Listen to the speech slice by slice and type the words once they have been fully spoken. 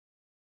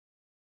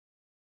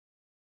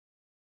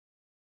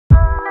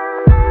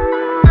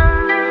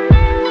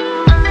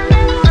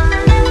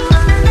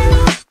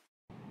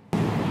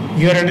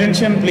Your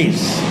attention please.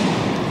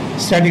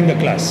 Starting the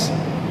class.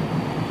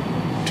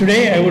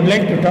 Today I would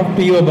like to talk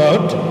to you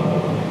about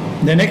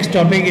the next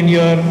topic in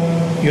your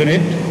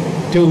unit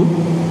 2,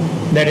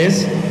 that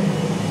is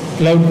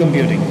cloud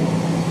computing.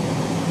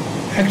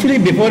 Actually,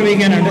 before we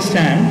can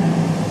understand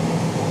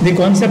the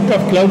concept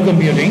of cloud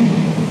computing,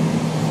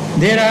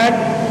 there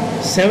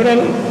are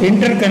several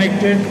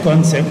interconnected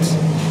concepts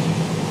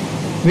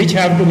which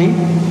have to be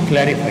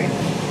clarified.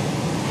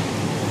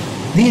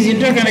 These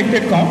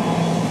interconnected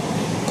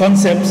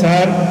concepts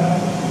are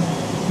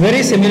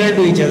very similar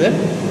to each other,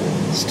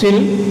 still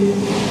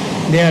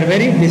they are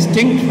very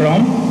distinct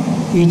from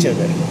each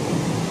other.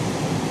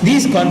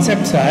 These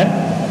concepts are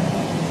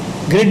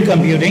grid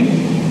computing,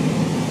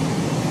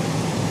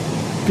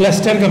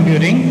 cluster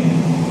computing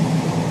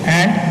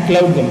and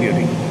cloud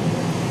computing.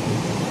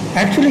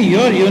 Actually,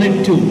 your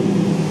unit 2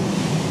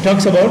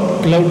 talks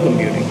about cloud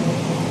computing.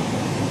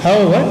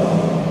 However,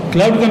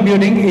 cloud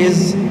computing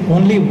is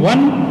only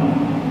one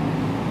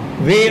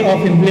way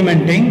of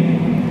implementing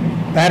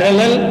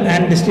parallel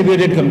and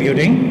distributed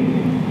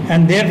computing,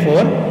 and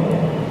therefore,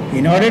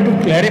 in order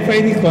to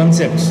clarify the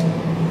concepts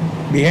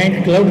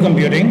behind cloud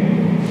computing,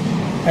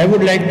 I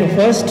would like to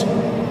first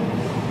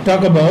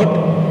talk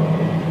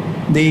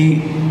about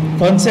the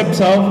concepts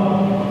of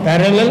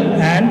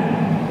parallel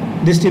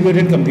and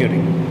distributed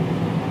computing.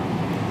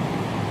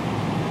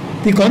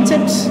 The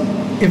concepts,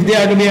 if they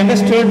are to be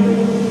understood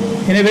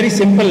in a very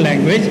simple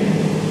language,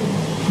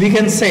 we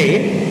can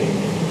say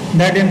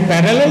that in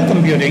parallel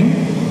computing,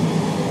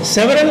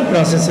 several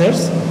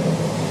processors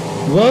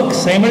work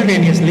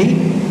simultaneously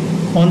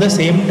on the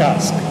same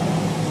task.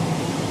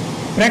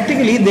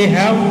 Practically, they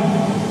have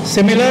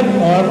similar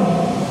or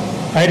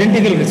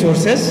identical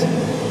resources,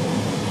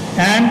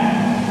 and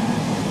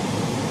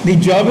the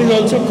job is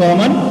also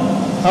common.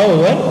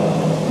 However,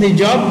 the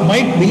job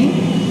might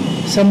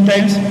be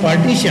sometimes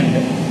partitioned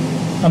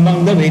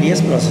among the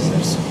various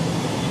processors.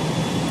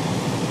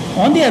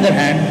 On the other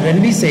hand,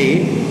 when we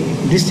say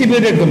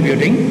distributed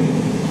computing,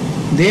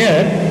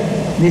 there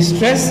the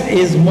stress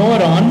is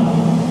more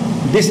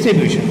on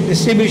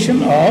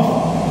distribution of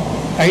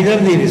either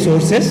the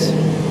resources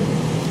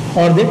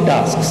or the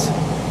tasks.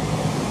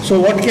 So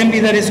what can be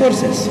the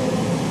resources?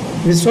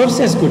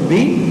 Resources could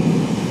be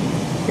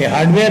a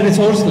hardware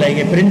resource like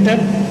a printer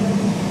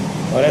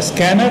or a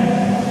scanner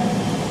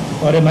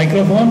or a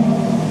microphone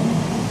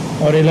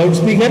or a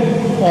loudspeaker,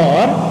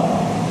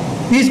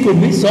 or these could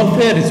be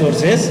software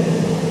resources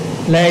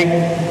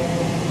like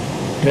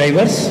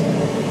drivers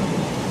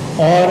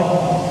or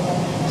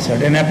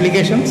certain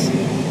applications.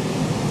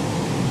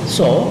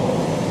 So,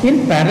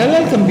 in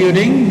parallel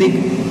computing, the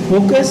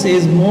focus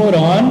is more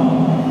on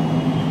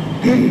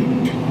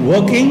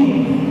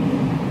working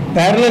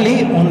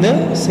parallelly on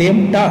the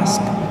same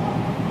task,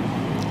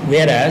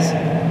 whereas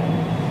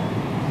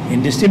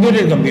in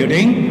distributed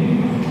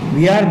computing,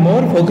 we are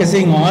more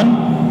focusing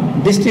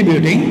on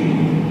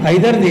distributing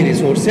either the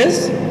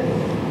resources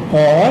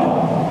or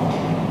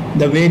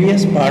the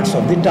various parts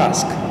of the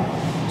task.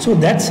 So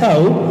that's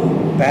how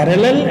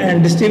parallel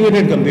and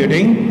distributed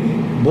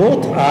computing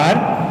both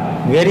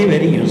are very,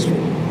 very useful.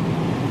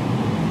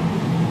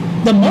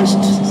 The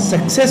most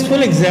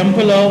successful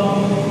example of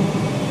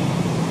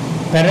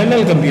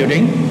parallel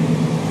computing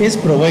is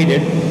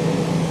provided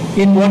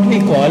in what we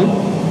call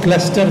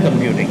cluster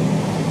computing.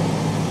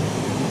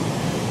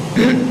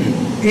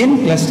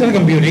 In cluster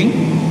computing,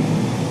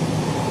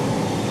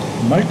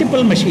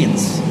 multiple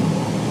machines,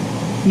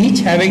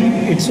 each having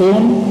its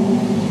own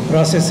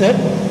processor,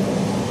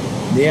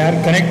 they are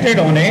connected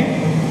on a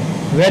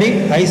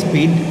very high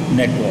speed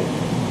network,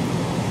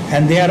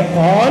 and they are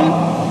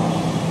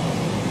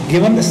all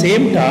given the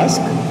same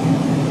task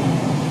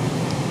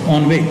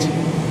on which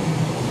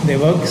they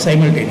work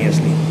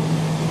simultaneously.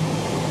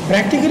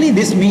 Practically,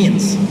 this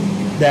means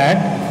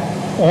that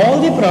all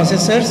the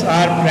processors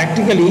are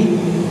practically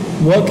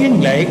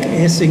working like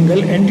a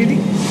single entity.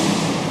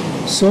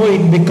 So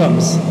it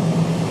becomes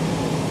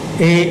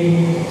a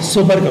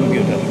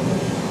supercomputer.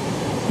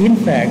 In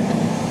fact,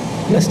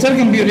 cluster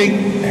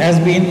computing has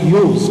been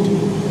used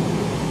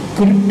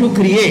to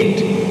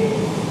create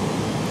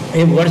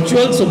a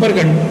virtual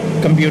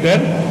supercomputer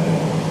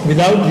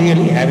without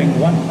really having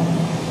one,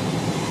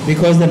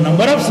 because the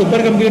number of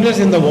supercomputers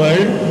in the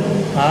world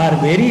are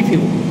very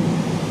few.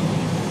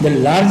 The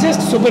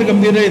largest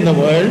supercomputer in the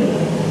world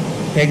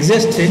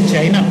exists in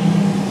China.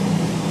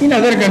 In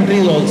other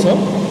countries also,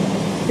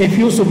 a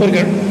few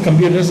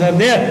supercomputers are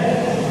there.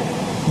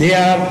 They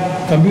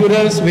are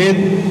computers with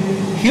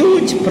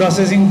huge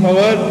processing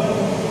power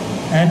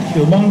and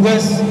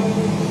humongous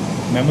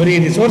memory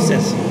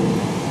resources.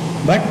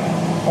 But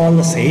all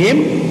the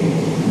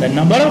same, the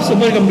number of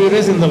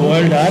supercomputers in the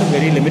world are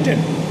very limited.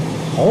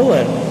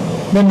 However,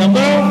 the number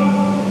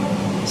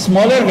of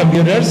smaller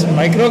computers,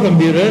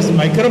 microcomputers,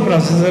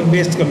 microprocessor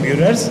based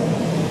computers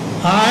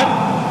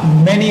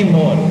are many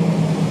more.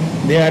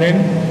 They are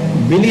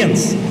in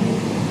billions.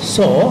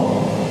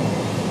 So,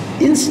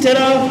 instead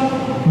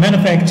of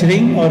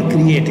manufacturing or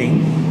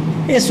creating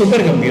a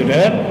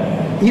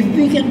supercomputer, if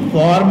we can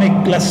form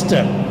a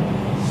cluster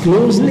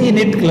closely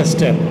knit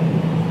cluster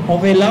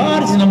of a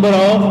large number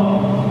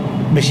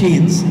of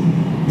machines,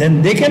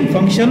 then they can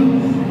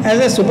function as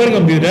a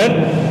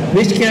supercomputer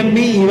which can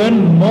be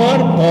even more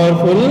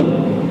powerful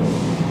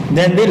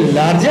than the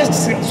largest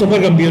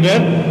supercomputer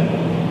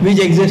which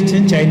exists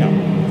in China.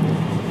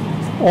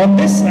 On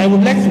this, I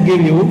would like to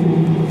give you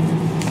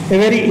a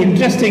very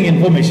interesting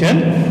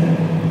information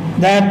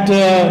that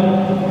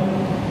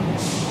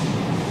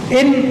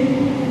in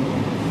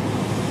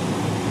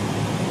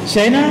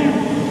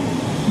China,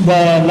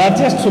 the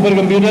largest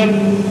supercomputer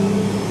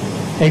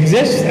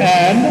exists,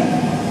 and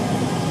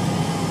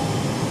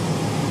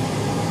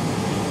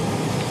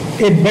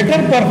a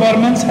better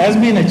performance has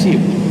been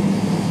achieved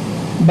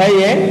by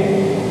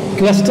a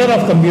cluster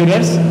of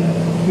computers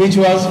which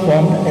was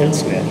formed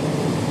elsewhere.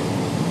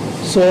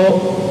 So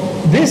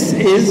this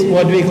is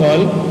what we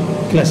call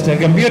cluster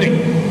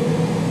computing.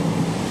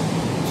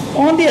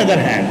 On the other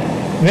hand,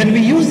 when we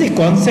use the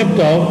concept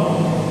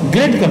of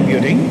grid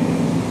computing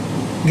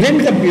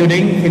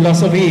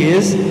philosophy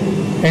is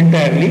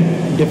entirely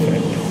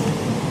different.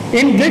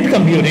 In grid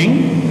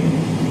computing,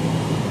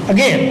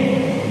 again,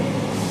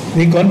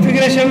 the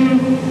configuration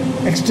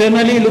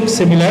externally looks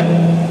similar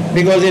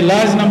because a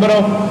large number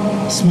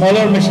of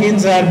smaller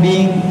machines are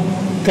being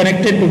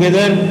connected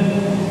together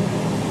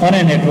on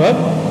a network.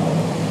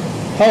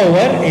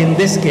 However, in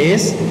this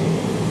case,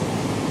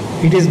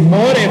 it is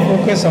more a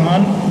focus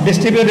on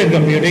distributed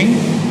computing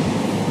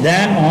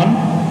than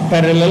on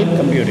parallel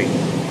computing.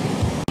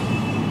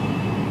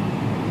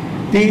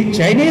 The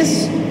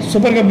Chinese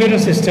supercomputer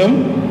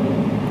system,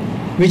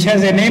 which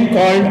has a name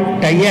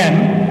called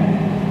Taiyan,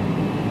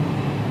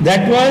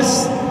 that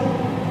was,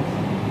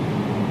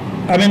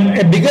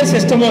 a bigger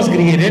system was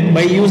created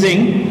by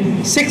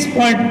using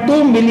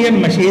 6.2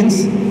 million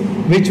machines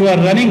which were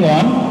running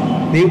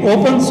on the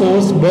open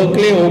source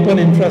Berkeley Open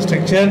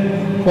Infrastructure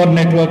for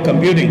Network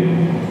Computing,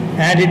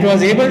 and it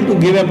was able to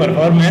give a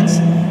performance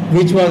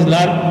which was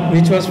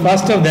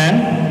faster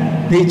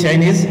than the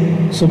Chinese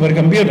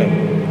supercomputer.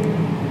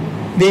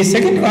 The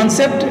second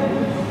concept,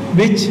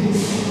 which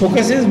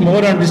focuses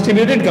more on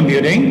distributed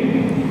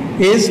computing,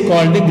 is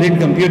called the grid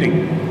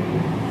computing.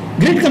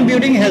 Grid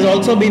computing has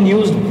also been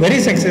used very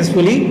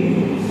successfully,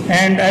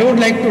 and I would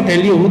like to tell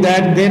you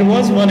that there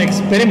was one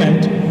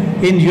experiment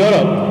in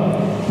Europe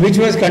which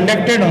was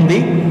conducted on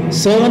the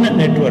CERN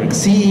network,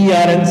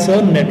 CERN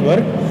CERN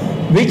network,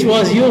 which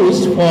was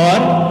used for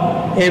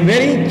a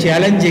very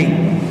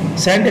challenging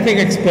scientific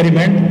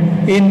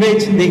experiment in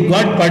which the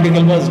God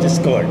particle was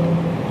discovered.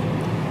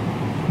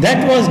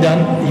 That was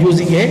done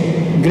using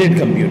a grid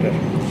computer.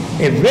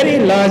 A very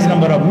large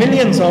number of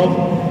millions of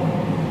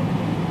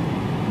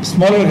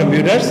smaller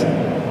computers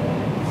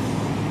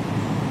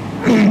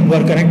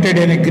were connected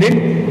in a grid.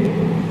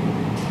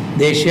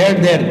 They shared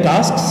their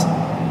tasks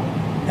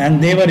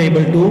and they were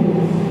able to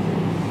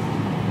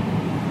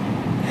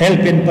help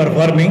in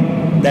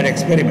performing that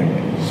experiment.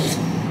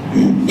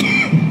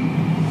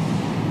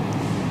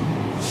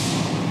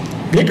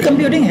 Grid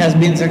computing has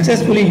been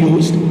successfully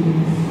used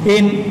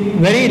in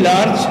very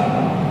large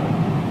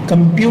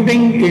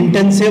computing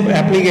intensive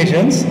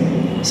applications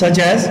such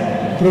as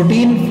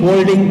protein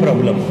folding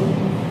problem.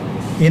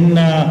 In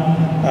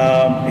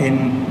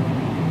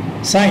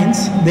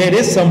science, there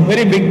is some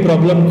very big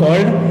problem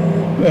called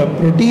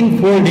protein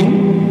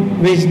folding,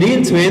 which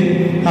deals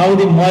with how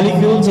the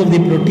molecules of the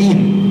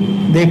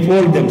protein, they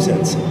fold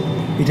themselves.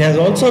 It has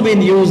also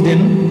been used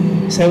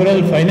in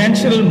several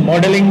financial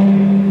modeling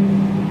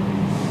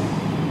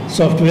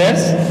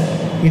softwares.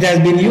 It has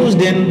been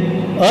used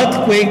in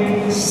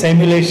earthquake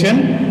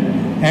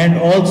simulation and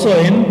also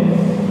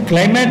in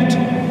climate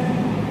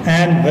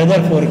and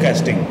weather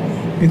forecasting,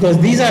 because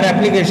these are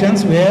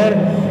applications where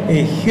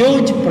a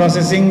huge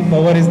processing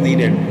power is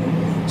needed.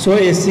 So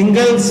a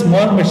single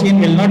small machine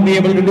will not be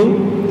able to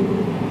do.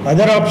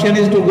 Other option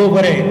is to go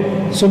for a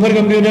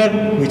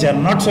supercomputer, which are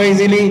not so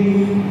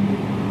easily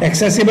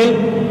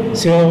accessible.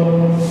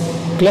 So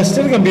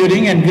cluster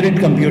computing and grid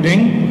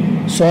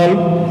computing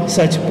solve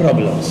such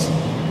problems.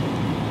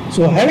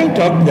 So having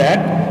talked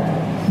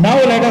that, now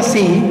let us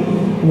see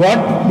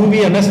what do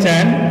we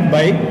understand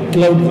by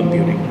cloud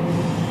computing.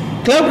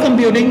 Cloud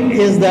computing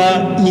is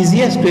the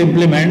easiest to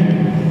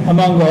implement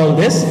among all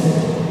this,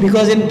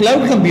 because in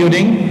cloud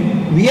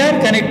computing we are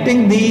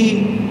connecting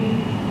the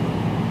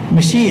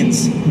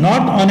machines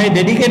not on a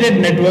dedicated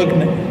network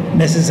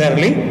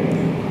necessarily,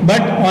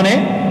 but on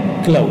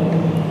a cloud.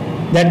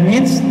 That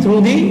means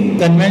through the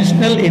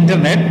conventional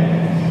internet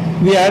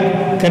we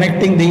are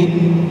connecting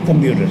the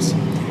computers.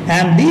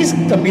 And these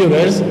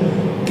computers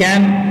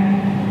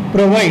can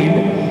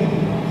provide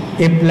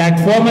a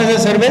platform as a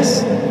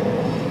service,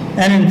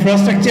 an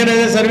infrastructure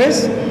as a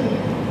service,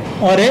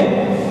 or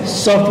a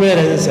software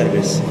as a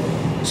service.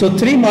 So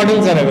three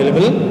models are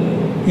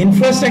available: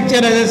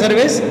 infrastructure as a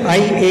service,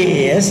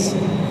 IaaS,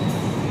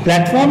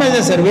 platform as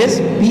a service,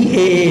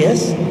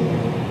 PaaS,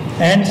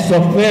 and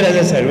software as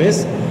a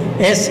service,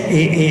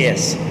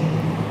 SaaS.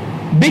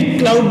 Big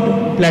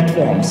cloud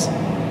platforms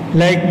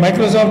like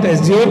Microsoft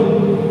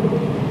Azure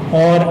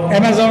or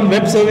Amazon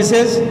Web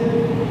Services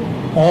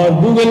or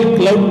Google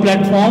Cloud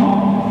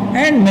Platform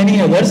and many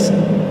others.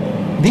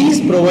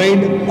 These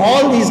provide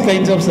all these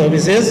kinds of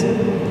services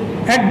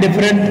at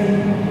different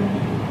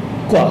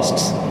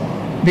costs,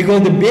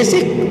 because the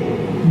basic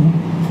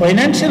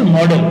financial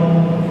model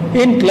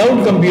in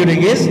cloud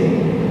computing is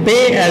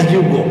pay as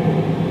you go.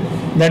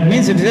 That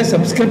means it is a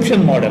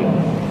subscription model.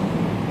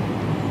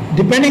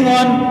 Depending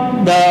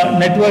on the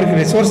network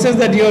resources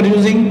that you are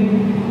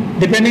using,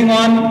 depending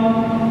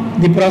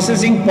on the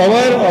processing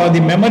power or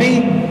the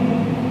memory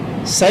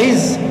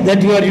size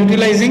that you are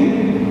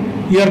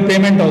utilizing, your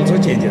payment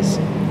also changes.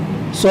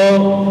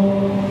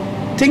 So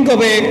think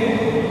of a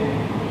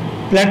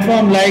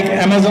platform like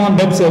Amazon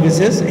Web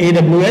Services,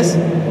 AWS.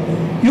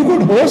 You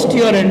could host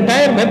your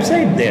entire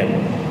website there.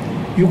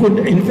 You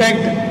could in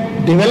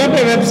fact develop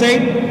a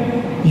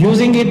website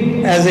using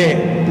it as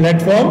a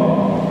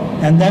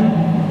platform and then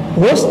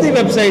host the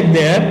website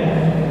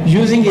there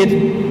using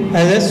it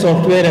as a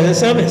software as a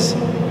service.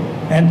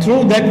 And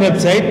through that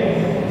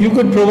website, you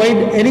could provide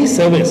any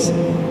service.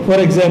 For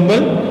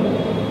example,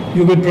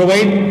 you could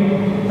provide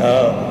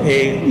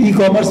a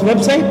e-commerce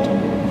website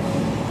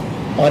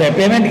or a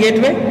payment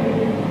gateway.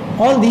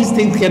 All these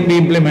things can be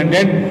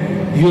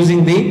implemented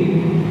using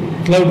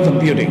the cloud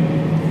computing.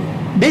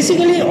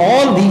 Basically,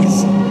 all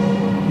these,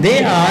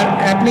 they are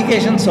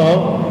applications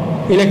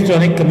of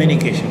electronic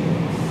communication.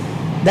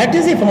 That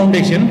is the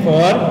foundation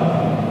for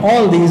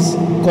all these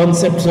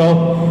concepts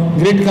of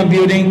grid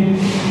computing,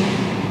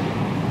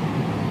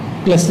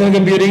 cluster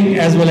computing,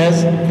 as well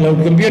as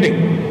cloud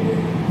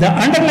computing. The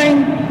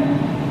underlying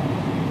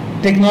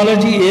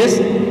technology is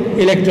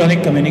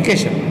electronic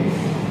communication,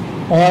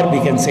 or we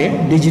can say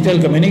digital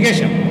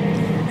communication.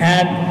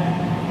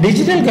 And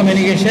digital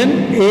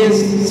communication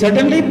is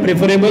certainly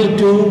preferable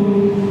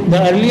to the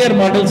earlier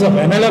models of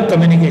analog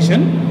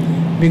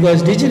communication,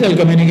 because digital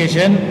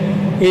communication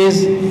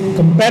is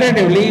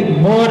comparatively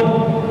more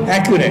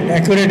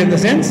accurate in the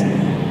sense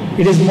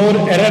it is more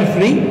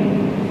error-free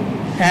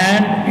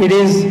and it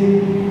is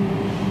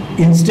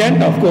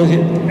instant. Of course,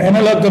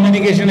 analog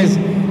communication is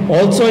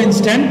also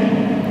instant,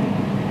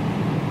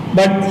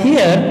 but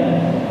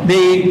here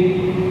the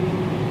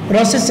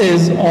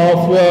processes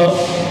of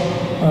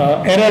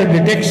error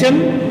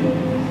detection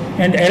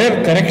and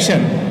error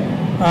correction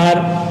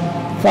are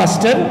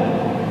faster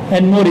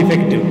and more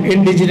effective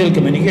in digital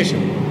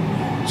communication.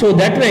 So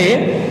that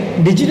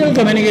way, digital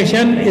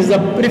communication is the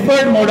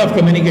preferred mode of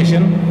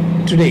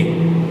communication today.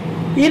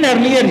 In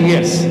earlier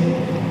years,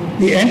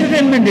 the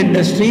entertainment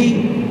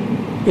industry,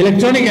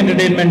 electronic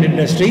entertainment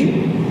industry,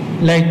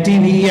 like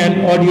TV and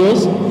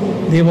audios,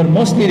 they were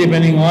mostly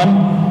depending on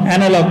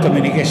analog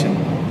communication.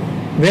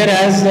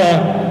 Whereas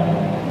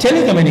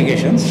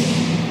telecommunications,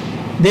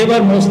 they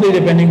were mostly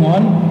depending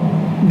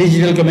on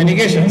digital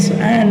communications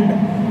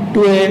and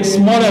to a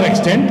smaller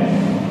extent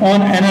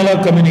on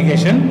analog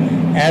communication,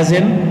 as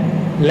in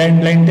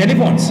landline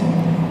telephones.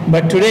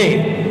 But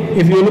today,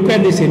 if you look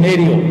at the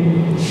scenario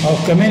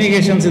of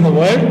communications in the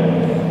world,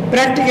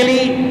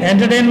 practically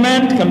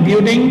entertainment,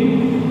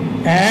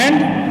 computing,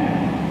 and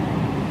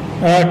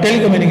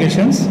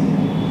telecommunications,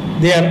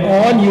 they are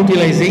all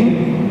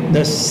utilizing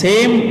the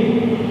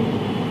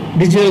same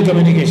digital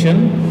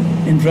communication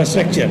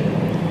infrastructure.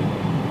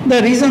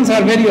 The reasons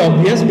are very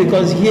obvious,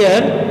 because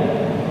here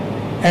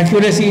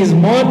accuracy is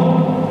more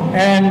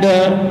and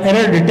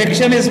error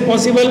detection is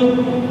possible.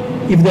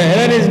 If the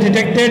error is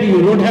detected,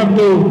 you don't have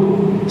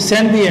to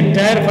send the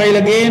entire file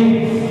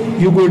again.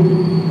 You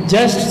could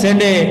just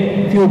send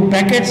a few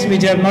packets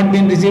which have not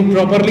been received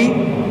properly,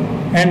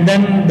 and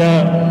then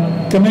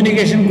the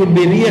communication could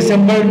be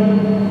reassembled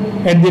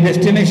at the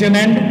destination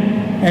end,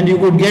 and you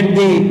could get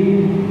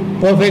the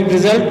perfect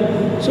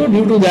result. So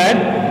due to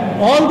that,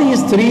 all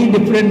these three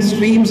different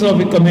streams of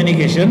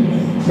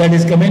communication, that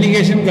is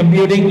communication,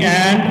 computing,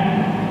 and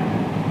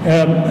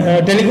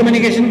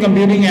telecommunication,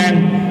 computing,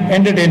 and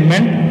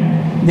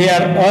entertainment, they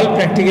are all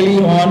practically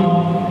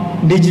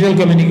on digital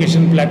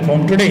communication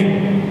platform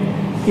today.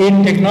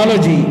 In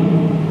technology,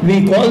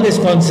 we call this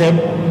concept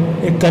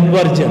a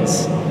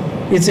convergence.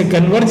 It's a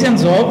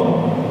convergence of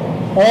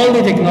all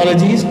the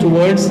technologies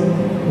towards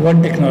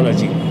one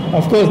technology.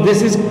 Of course,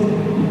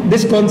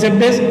 this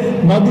concept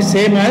is not the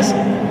same as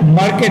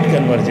market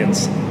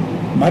convergence.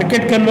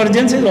 Market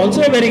convergence is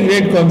also a very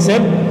great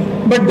concept,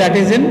 but that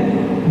is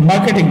in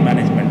marketing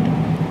management.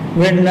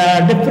 When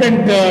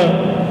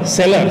different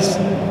sellers,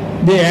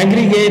 they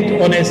aggregate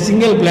on a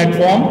single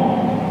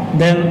platform,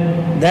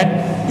 then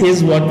that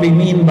is what we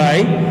mean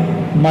by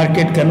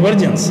market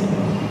convergence.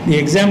 The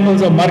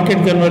examples of market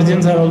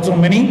convergence are also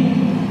many.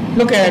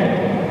 Look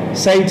at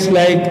sites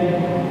like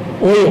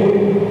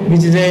Oyo,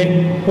 which is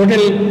a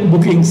hotel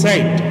booking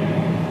site.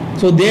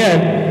 So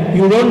there,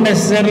 you don't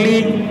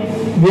necessarily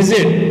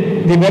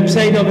visit the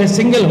website of a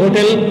single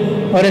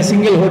hotel or a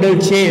single hotel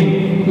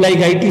chain like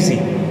ITC.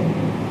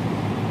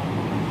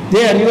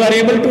 There you are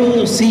able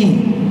to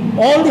see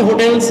all the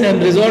hotels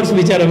and resorts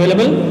which are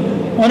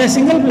available on a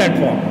single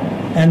platform,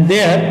 and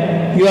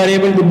there you are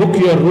able to book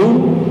your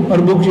room or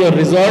book your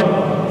resort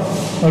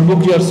or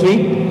book your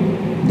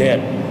suite there.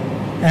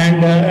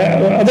 And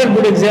other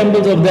good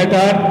examples of that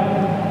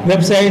are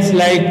websites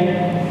like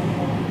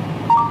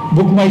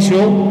Book My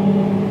Show,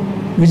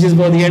 which is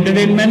for the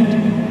entertainment,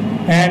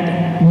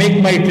 and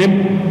Make My Trip,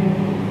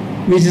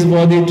 which is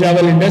for the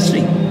travel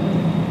industry.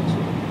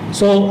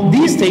 So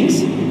these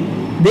things,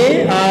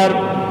 they are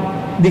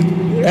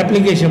the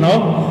application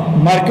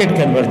of market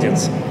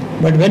convergence.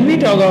 But when we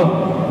talk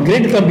of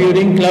grid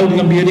computing, cloud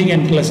computing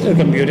and cluster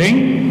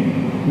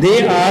computing,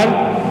 they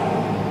are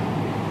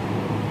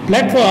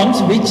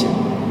platforms which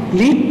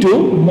lead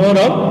to more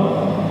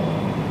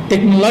of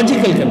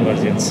technological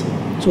convergence.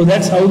 So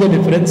that's how the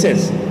difference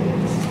is.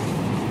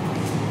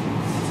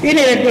 In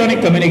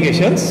electronic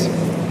communications,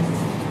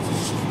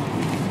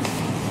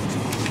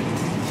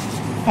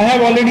 I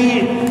have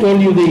already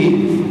told you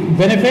the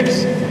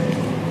benefits.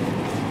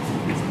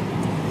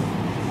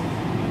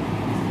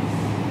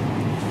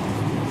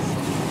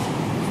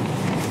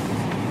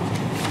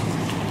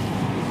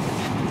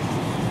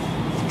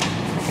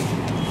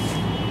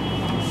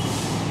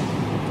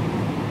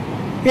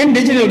 In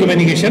digital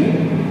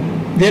communication,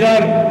 there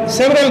are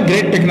several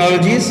great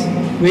technologies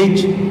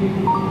which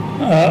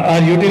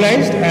are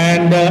utilized,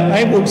 and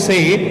I would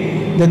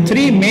say the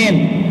three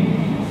main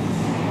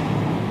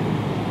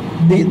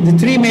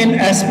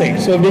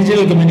aspects of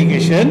digital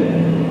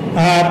communication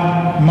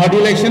are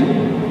modulation,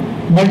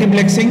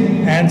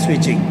 multiplexing and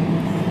switching.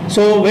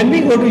 So when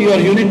we go to your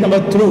unit number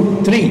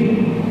 3,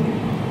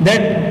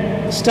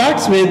 that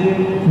starts with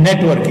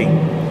networking,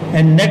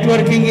 and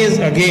networking is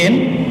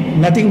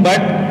again nothing but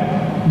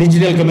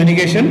digital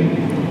communication.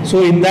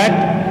 So in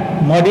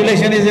that,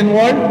 modulation is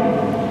involved,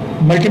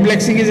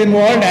 multiplexing is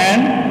involved,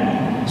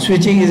 and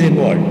switching is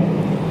involved.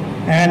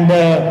 And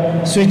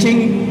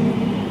switching,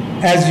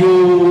 as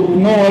you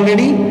know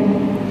already,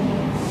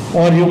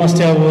 or you must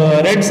have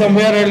read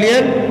somewhere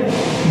earlier,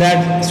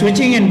 that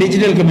switching in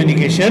digital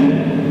communication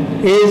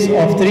is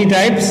of 3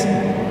 types: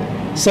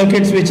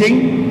 circuit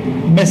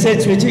switching,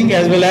 message switching,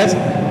 as well as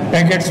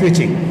packet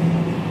switching.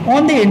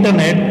 On the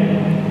internet,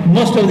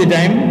 most of the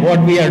time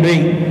what we are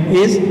doing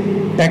is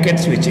packet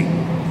switching,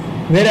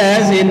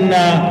 whereas in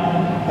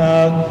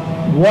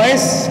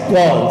voice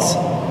calls,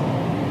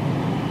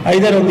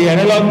 either on the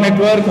analog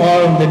network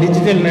or on the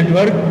digital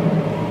network,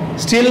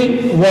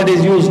 still what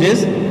is used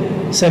is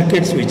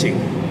circuit switching.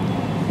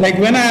 Like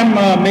when I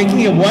am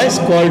making a voice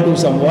call to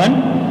someone,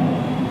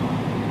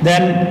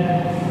 then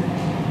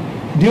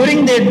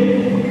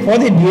for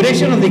the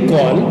duration of the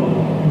call,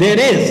 there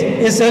is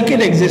a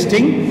circuit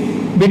existing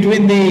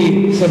between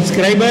the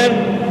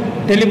subscriber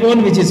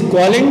telephone which is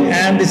calling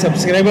and the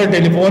subscriber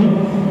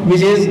telephone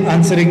which is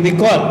answering the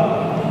call.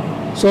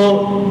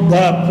 So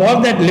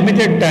for that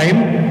limited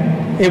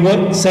time,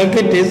 a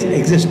circuit is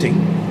existing.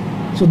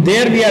 So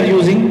there we are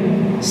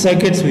using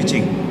circuit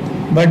switching.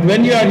 But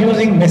when you are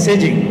using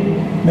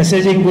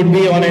messaging could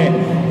be on a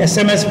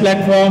SMS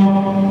platform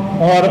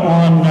or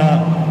on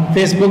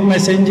Facebook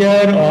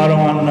Messenger or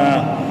on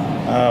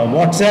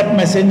WhatsApp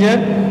Messenger,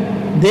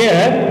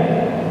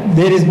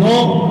 there is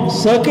no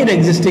circuit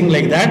existing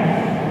like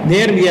that.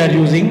 There we are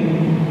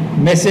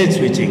using message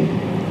switching.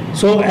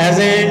 So as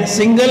a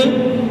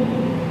single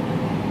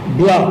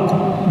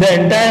block,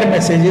 the entire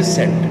message is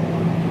sent.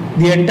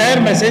 The entire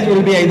message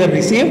will be either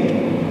received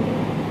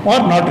or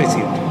not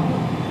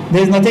received.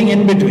 There is nothing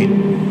in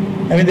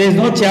between. I mean, there is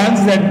no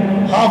chance that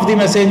half the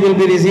message will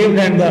be received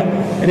and the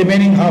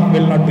remaining half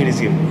will not be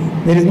received.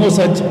 There is no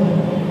such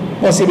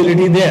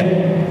possibility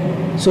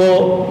there.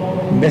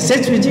 So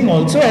message switching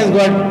also has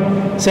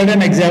got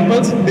certain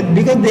examples,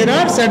 because there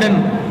are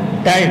certain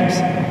times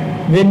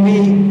when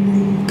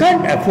we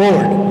can't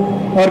afford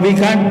or we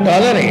can't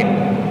tolerate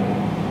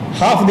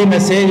half the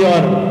message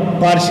or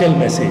partial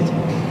message.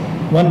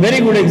 One very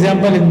good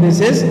example in this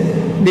is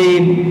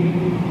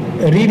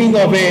the reading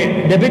of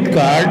a debit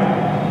card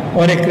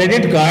or a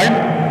credit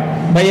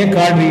card by a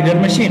card reader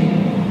machine.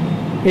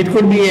 It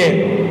could be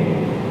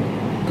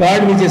a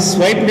card which is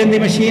swiped in the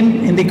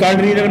machine, in the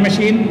card reader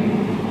machine,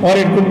 or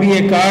it could be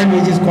a card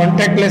which is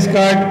contactless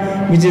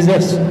card, which is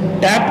just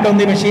tapped on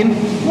the machine,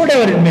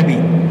 whatever it may be.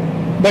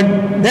 But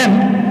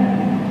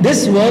then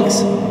this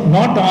works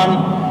not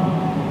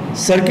on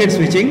circuit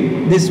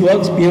switching, this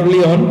works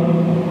purely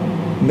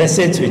on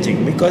message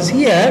switching, because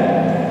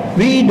here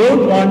we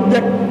don't want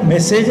the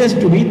messages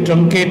to be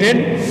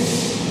truncated,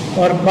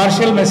 or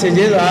partial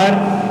messages are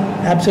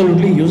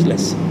absolutely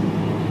useless.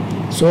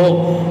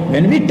 So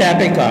when we tap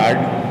a card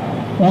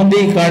on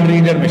the card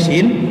reader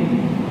machine,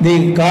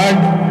 the card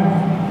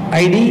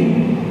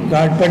ID,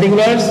 card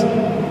particulars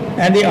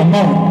and the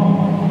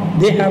amount,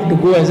 they have to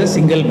go as a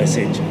single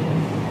message.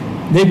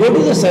 They go to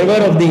the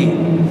server of the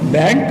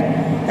bank,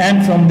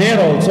 and from there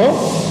also,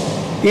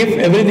 if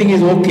everything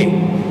is okay,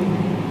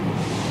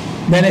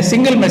 then a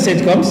single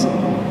message comes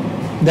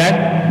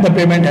that the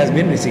payment has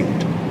been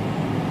received.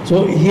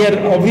 So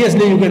here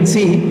obviously you can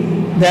see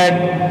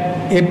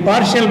that a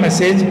partial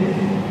message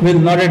will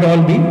not at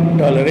all be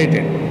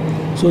tolerated.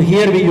 So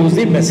here we use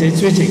the message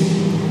switching.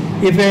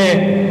 If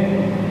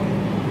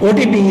a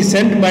OTP is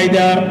sent by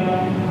the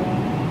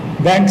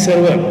bank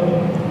server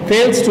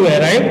fails to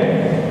arrive,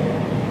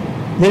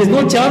 there is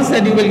no chance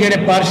that you will get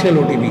a partial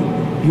OTP.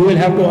 You will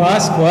have to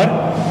ask for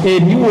a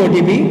new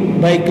OTP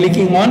by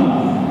clicking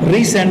on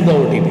resend the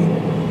OTP.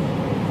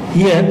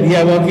 Here we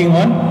are working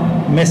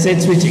on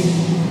message switching.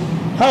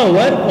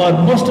 However, for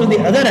most of the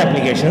other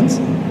applications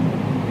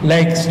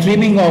like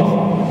streaming of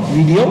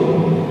video,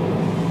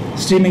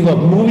 streaming of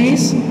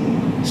movies,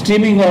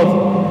 streaming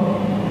of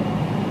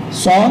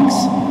songs,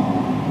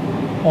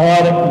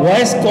 or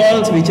voice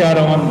calls which are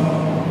on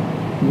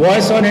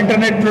voice on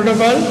internet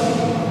protocol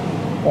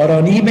or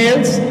on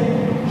emails,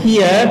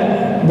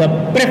 here the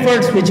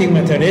preferred switching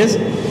method is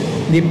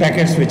the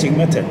packet switching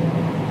method.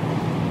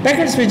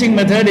 Packet switching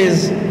method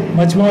is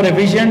much more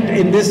efficient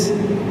in this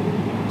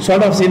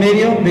sort of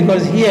scenario,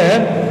 because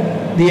here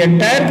the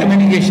entire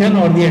communication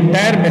or the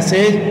entire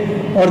message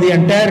or the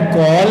entire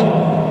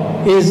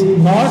call is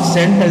not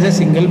sent as a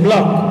single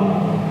block.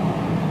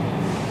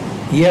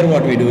 Here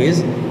what we do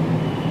is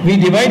we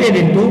divide it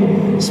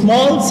into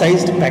small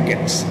sized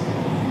packets.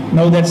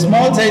 Now that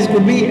small size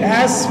could be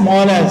as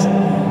small as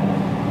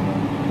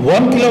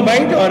 1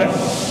 kilobyte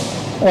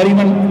or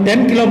even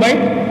 10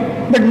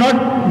 kilobyte, but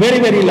not very,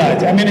 very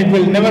large. I mean, it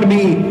will never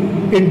be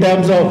in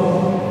terms of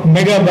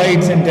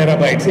megabytes and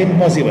terabytes,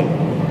 impossible.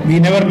 We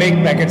never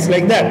make packets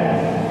like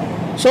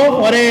that.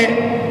 So for a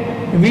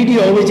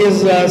video which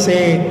is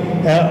say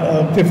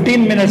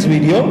 15 minutes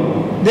video,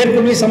 there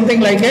could be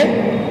something like a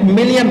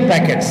million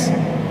packets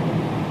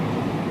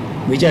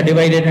which are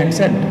divided and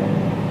sent.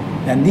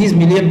 And these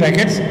million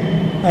packets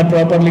are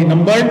properly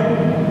numbered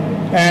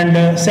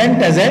and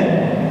sent as a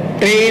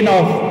train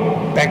of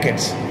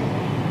packets,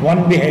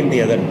 one behind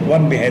the other,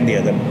 one behind the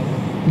other.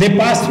 They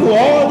pass through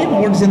all the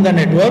nodes in the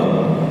network,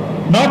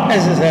 not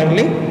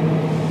necessarily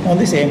on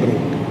the same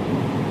route.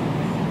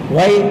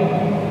 Why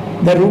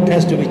the route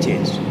has to be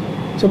changed?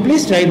 So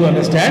please try to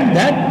understand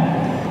that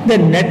the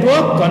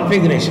network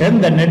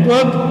configuration, the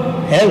network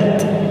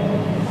health,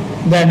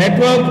 the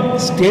network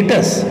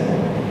status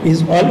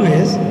is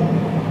always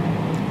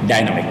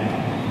dynamic.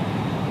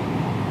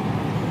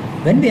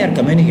 When we are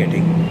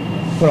communicating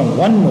from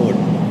one node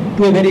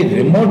to a very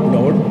remote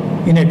node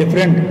in a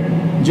different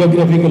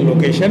geographical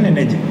location, in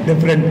a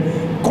different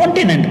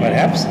continent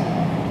perhaps,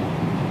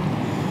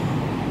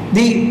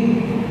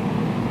 the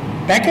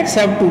packets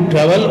have to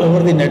travel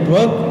over the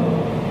network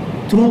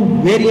through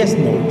various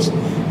nodes,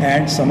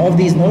 and some of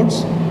these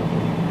nodes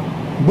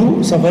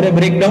do suffer a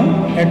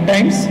breakdown at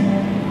times.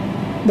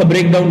 The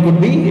breakdown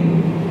could be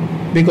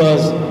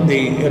because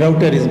the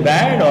router is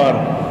bad or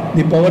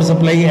the power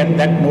supply at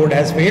that node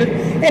has failed.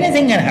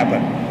 Anything can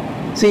happen.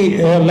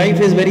 See, life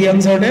is very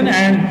uncertain,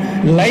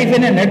 and life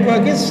in a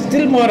network is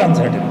still more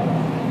uncertain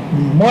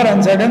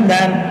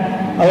than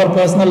our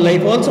personal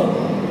life also.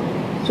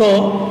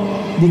 So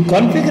the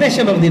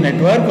configuration of the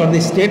network or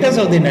the status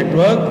of the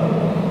network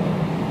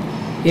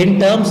in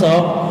terms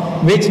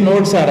of which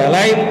nodes are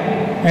alive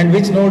and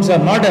which nodes are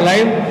not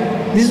alive,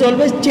 this is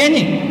always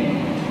changing.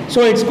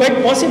 So it's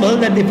quite possible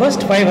that the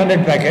first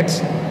 500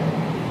 packets,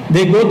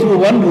 they go through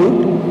one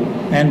route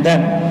and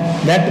then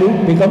that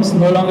route becomes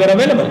no longer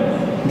available.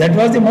 That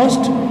was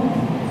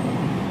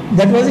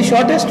the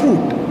shortest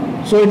route.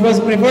 So it was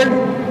preferred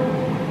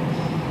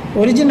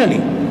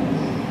originally.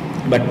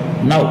 But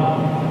now,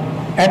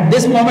 at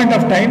this moment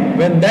of time,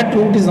 when that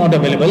route is not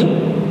available,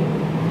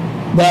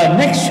 the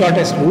next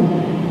shortest route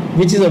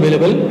which is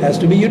available has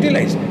to be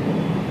utilized.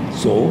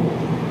 So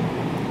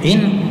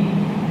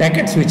in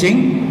packet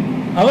switching,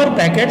 our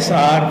packets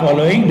are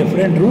following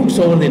different routes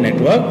over the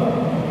network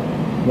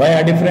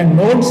via different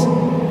nodes,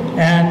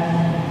 and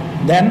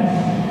then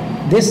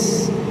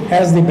this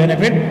has the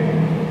benefit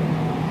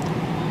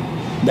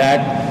that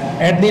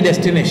at the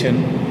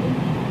destination,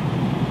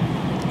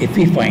 if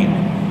we find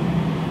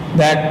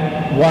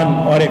that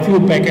one or a few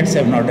packets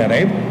have not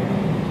arrived,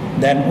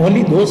 then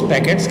only those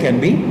packets can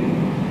be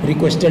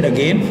requested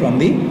again from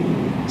the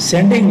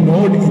sending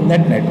node in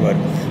that network.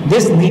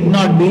 This need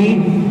not be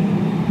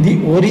the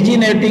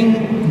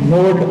originating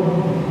node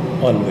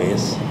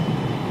always.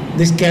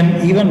 This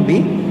can even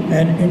be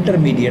an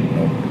intermediate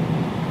node.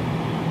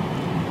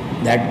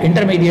 That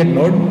intermediate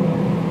node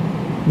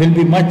will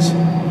be much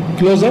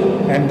closer,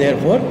 and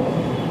therefore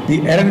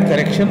the error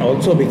correction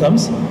also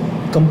becomes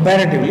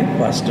comparatively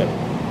faster.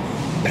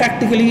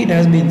 Practically it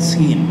has been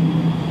seen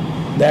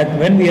that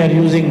when we are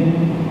using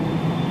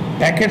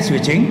packet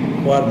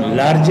switching for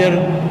larger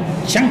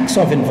chunks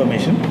of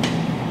information,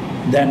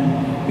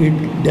 then it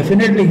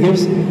definitely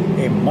gives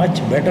a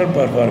much better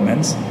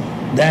performance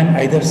than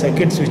either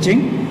circuit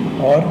switching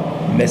or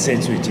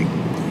message switching.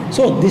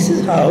 So this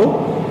is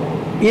how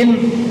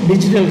in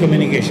digital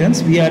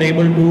communications we are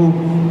able to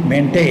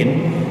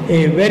maintain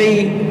a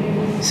very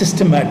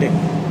systematic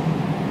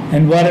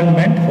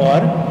environment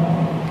for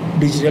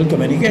digital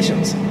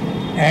communications.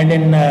 And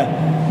in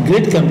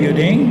grid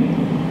computing,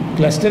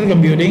 cluster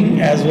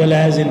computing, as well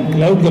as in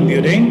cloud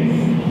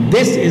computing,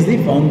 this is the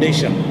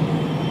foundation.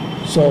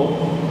 So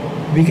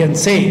we can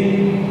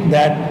say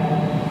that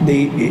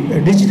the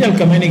digital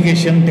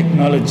communication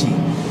technology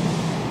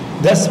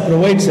thus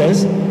provides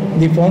us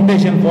the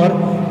foundation for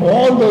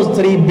all those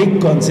three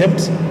big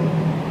concepts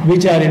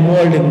which are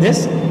involved in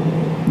this,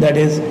 that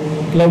is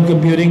cloud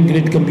computing,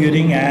 grid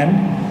computing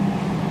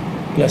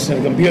and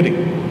cluster computing.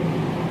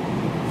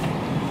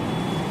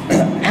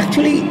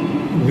 Actually,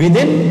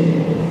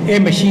 within a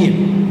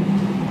machine,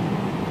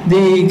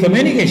 the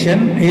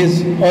communication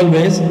is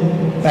always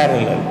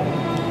parallel.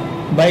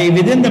 By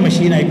within the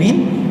machine, I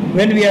mean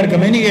when we are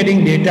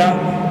communicating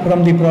data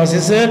from the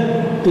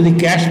processor to the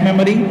cache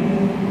memory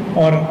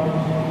or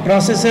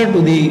processor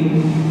to the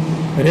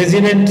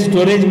resident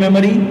storage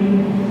memory,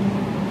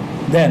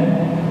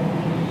 then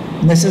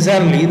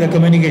necessarily the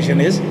communication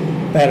is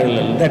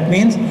parallel. That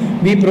means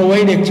we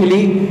provide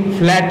actually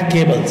flat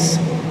cables.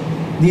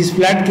 These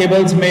flat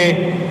cables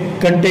may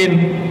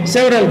contain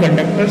several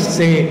conductors,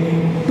 say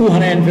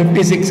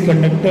 256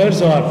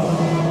 conductors or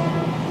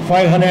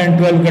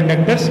 512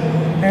 conductors,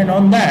 and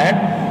on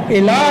that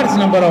a large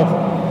number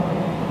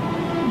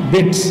of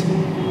bits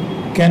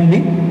can be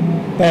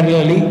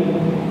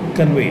parallelly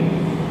conveyed.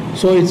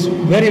 So it's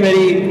very,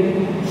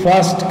 very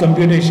fast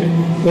computation,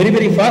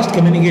 very fast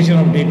communication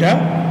of data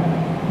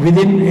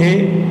within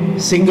a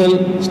single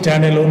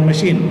standalone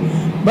machine.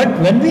 But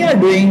when we are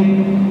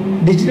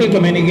doing digital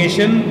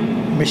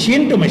communication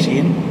machine to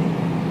machine,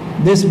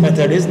 this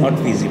method is not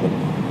feasible,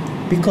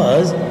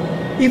 because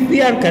if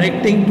we are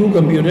connecting two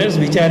computers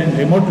which are in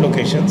remote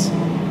locations,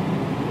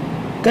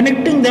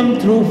 connecting them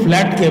through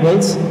flat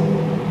cables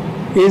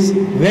is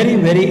very,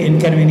 very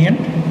inconvenient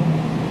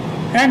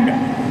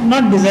and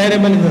not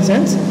desirable, in the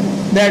sense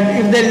that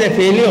if there is a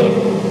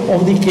failure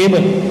of the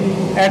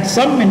cable at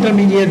some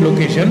intermediate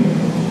location,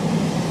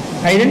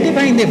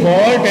 identifying the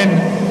fault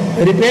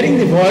and repairing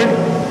the fault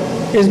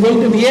is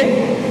going to be a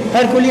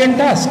Herculean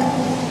task.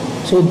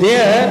 So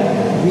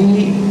there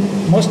we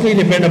mostly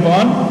depend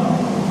upon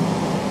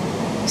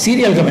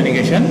serial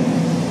communication,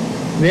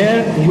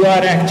 where you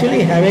are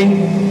actually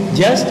having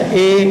just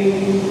a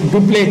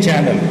duplet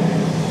channel.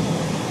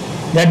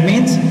 That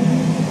means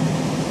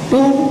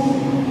two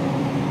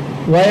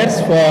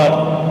wires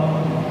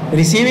for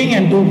receiving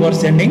and two for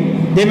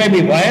sending. They may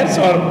be wires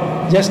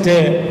or just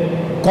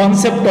a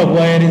concept of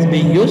wire is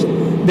being used.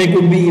 They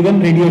could be even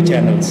radio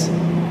channels.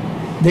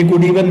 They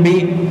could even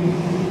be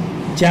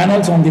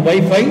channels on the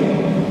Wi-Fi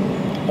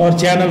or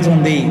channels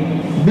on the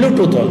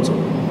Bluetooth also.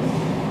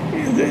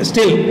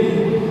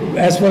 Still,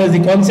 as far as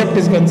the concept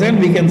is concerned,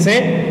 we can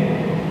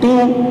say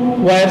two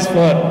wires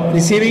for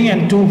receiving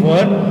and two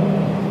for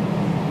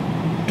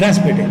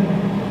transmitting.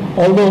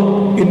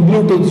 Although in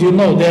Bluetooth, you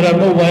know, there are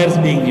no wires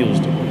being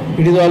used.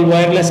 It is all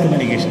wireless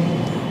communication.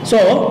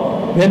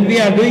 So when we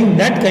are doing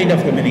that kind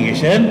of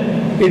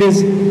communication, it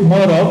is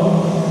more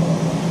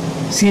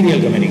of serial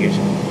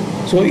communication.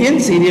 So in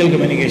serial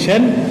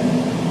communication,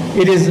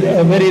 it is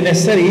very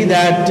necessary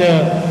that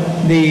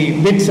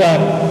the bits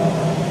are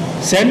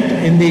sent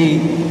in the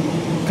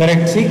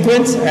correct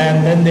sequence,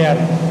 and then they are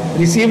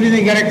received in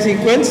the correct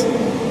sequence,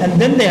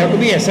 and then they have to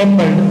be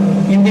assembled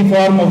in the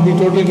form of the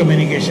total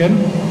communication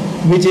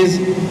which is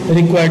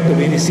required to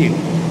be received.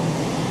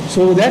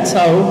 So that's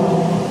how,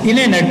 in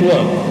a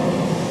network,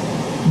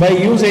 by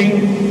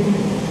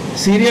using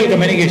serial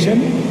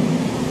communication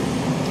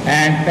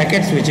and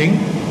packet switching,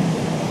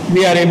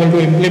 we are able to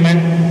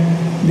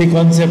implement the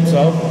concepts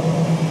of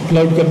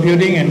cloud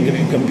computing and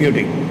grid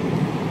computing.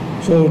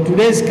 So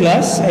today's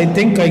class, I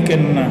think I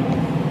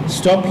can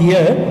stop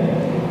here.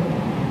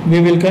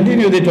 We will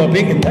continue the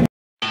topic in the